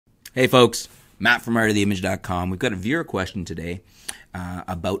Hey folks, Matt from artoftheimage.com. We've got a viewer question today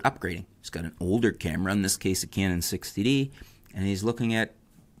about upgrading. He's got an older camera, in this case a Canon 60D, and he's looking at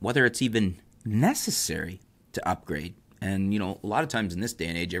whether it's even necessary to upgrade. And you know, a lot of times in this day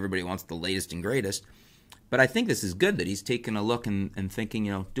and age, everybody wants the latest and greatest. But I think this is good that he's taking a look and thinking,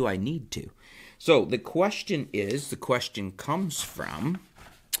 you know, do I need to? So the question comes from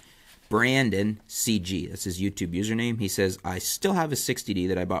Brandon CG. That's his YouTube username. He says, I still have a 60D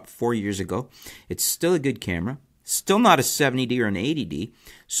that I bought 4 years ago. It's still a good camera. Still not a 70D or an 80D,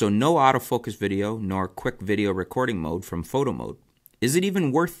 so no autofocus video nor quick video recording mode from photo mode. Is it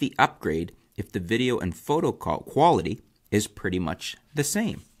even worth the upgrade if the video and photo quality is pretty much the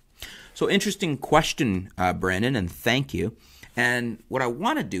same? So interesting question, Brandon, and thank you. And what I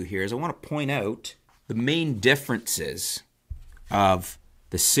want to do here is I want to point out the main differences of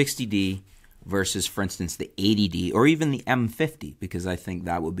the 60D versus, for instance, the 80D or even the M50, because I think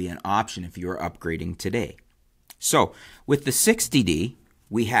that would be an option if you were upgrading today. So with the 60D,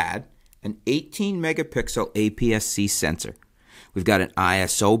 we had an 18 megapixel APS-C sensor. We've got an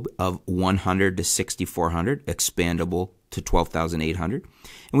ISO of 100 to 6400, expandable to 12,800.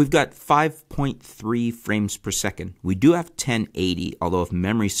 And we've got 5.3 frames per second. We do have 1080, although if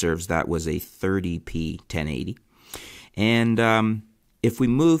memory serves, that was a 30p 1080. And if we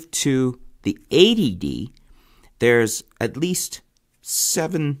move to the 80D, there's at least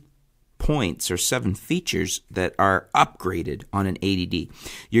 7 points or 7 features that are upgraded on an 80D.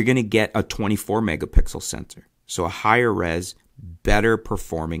 You're going to get a 24 megapixel sensor, so a higher res, better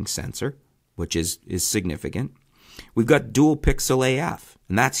performing sensor, which is significant. We've got dual pixel AF,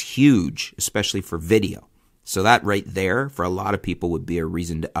 and that's huge, especially for video. So that right there, for a lot of people, would be a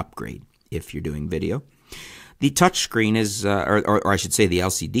reason to upgrade if you're doing video. The touchscreen is, or I should say the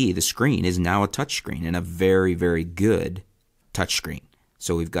LCD, the screen is now a touchscreen, and a very, very good touchscreen.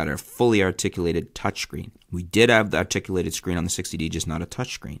 So we've got a fully articulated touchscreen. We did have the articulated screen on the 60D, just not a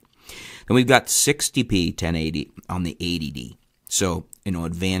touchscreen. Then we've got 60p 1080 on the 80D. So, you know,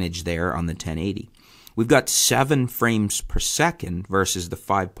 advantage there on the 1080. We've got 7 frames per second versus the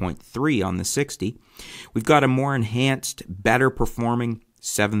 5.3 on the 60. We've got a more enhanced, better performing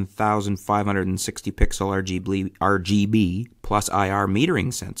 7,560 pixel RGB plus IR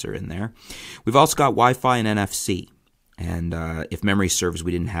metering sensor in there. We've also got Wi-Fi and NFC. And if memory serves,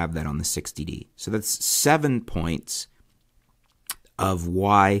 we didn't have that on the 60D. So that's 7 points of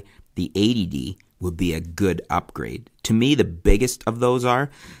why the 80D would be a good upgrade. To me, the biggest of those are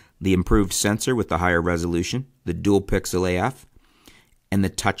the improved sensor with the higher resolution, the dual pixel AF, and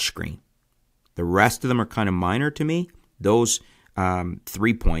the touchscreen. The rest of them are kind of minor to me. Those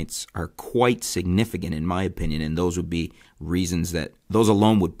 3 points are quite significant in my opinion, and those would be reasons that those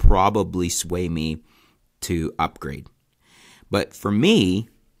alone would probably sway me to upgrade. But for me,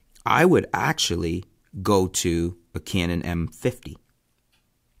 I would actually go to a Canon M50.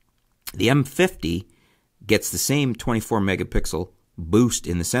 The M50 gets the same 24 megapixel boost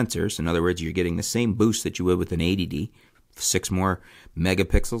in the sensors. In other words, you're getting the same boost that you would with an 80D, 6 more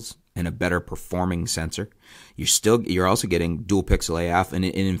megapixels and a better performing sensor. You're also getting dual pixel AF and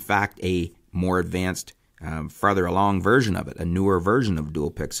in fact a more advanced, farther along version of it, a newer version of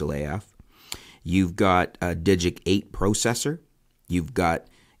dual pixel AF. You've got a Digic 8 processor. You've got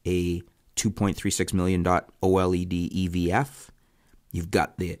a 2.36 million dot OLED EVF. You've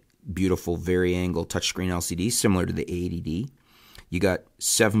got the beautiful vari-angle touchscreen LCD similar to the 80D. You got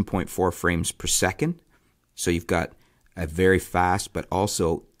 7.4 frames per second. So you've got a very fast, but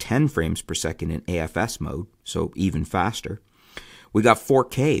also 10 frames per second in AFS mode, so even faster. We got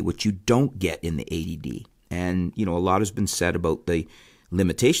 4K, which you don't get in the 80D. And, you know, a lot has been said about the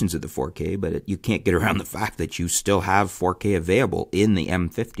limitations of the 4K, but you can't get around the fact that you still have 4K available in the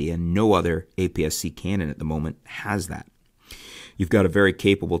M50, and no other APS-C Canon at the moment has that. You've got a very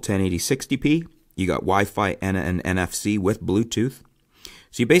capable 1080 60p. You got Wi-Fi and an NFC with Bluetooth.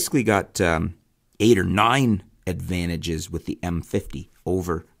 So you basically got 8 or 9 advantages with the M50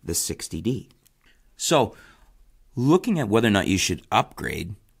 over the 60D. So looking at whether or not you should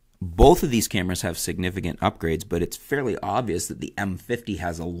upgrade, both of these cameras have significant upgrades, but it's fairly obvious that the M50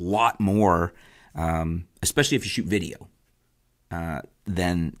 has a lot more, especially if you shoot video,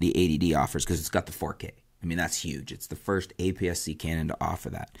 than the 80D offers because it's got the 4K. I mean, that's huge. It's the first APS-C Canon to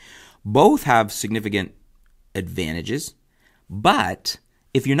offer that. Both have significant advantages, but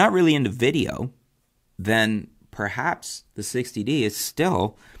if you're not really into video, then perhaps the 60D is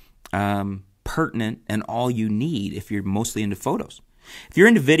still pertinent and all you need if you're mostly into photos. If you're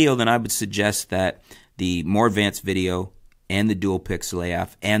into video, then I would suggest that the more advanced video and the dual pixel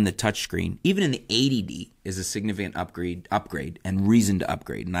AF and the touchscreen, even in the 80D, is a significant upgrade and reason to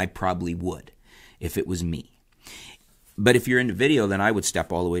upgrade, and I probably would if it was me. But if you're into video, then I would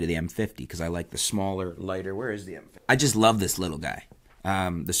step all the way to the M50 because I like the smaller, lighter. Where is the M50? I just love this little guy.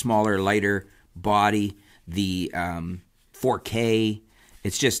 The smaller, lighter body, the 4K.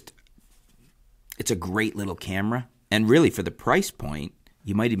 It's a great little camera. And really, for the price point,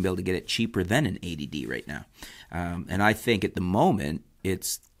 you might even be able to get it cheaper than an 80D right now. And I think at the moment,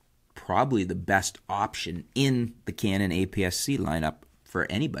 it's probably the best option in the Canon APS-C lineup for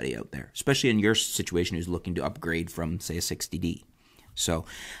anybody out there, especially in your situation who's looking to upgrade from, say, a 60D. So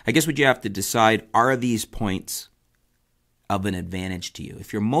I guess what you have to decide, are these points of an advantage to you?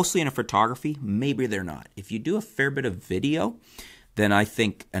 If you're mostly into photography, maybe they're not. If you do a fair bit of video, then I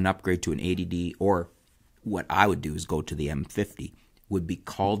think an upgrade to an 80D, or what I would do is go to the M50, would be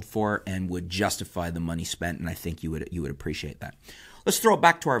called for and would justify the money spent, and I think you would appreciate that. Let's throw it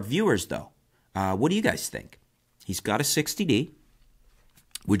back to our viewers, though. What do you guys think? He's got a 60D.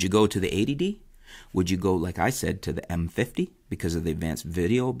 Would you go to the 80D? Would you go, like I said, to the M50 because of the advanced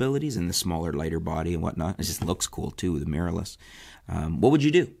video abilities and the smaller, lighter body and whatnot? It just looks cool, too, the mirrorless. What would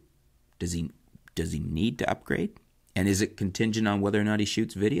you do? Does he need to upgrade? And is it contingent on whether or not he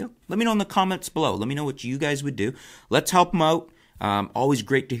shoots video? Let me know in the comments below. Let me know what you guys would do. Let's help him out. Always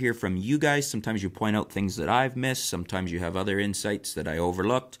great to hear from you guys. Sometimes you point out things that I've missed. Sometimes you have other insights that I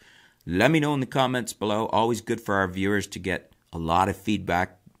overlooked. Let me know in the comments below. Always good for our viewers to get a lot of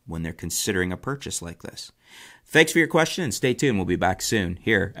feedback when they're considering a purchase like this. Thanks for your question, and stay tuned. We'll be back soon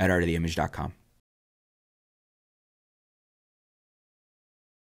here at artoftheimage.com.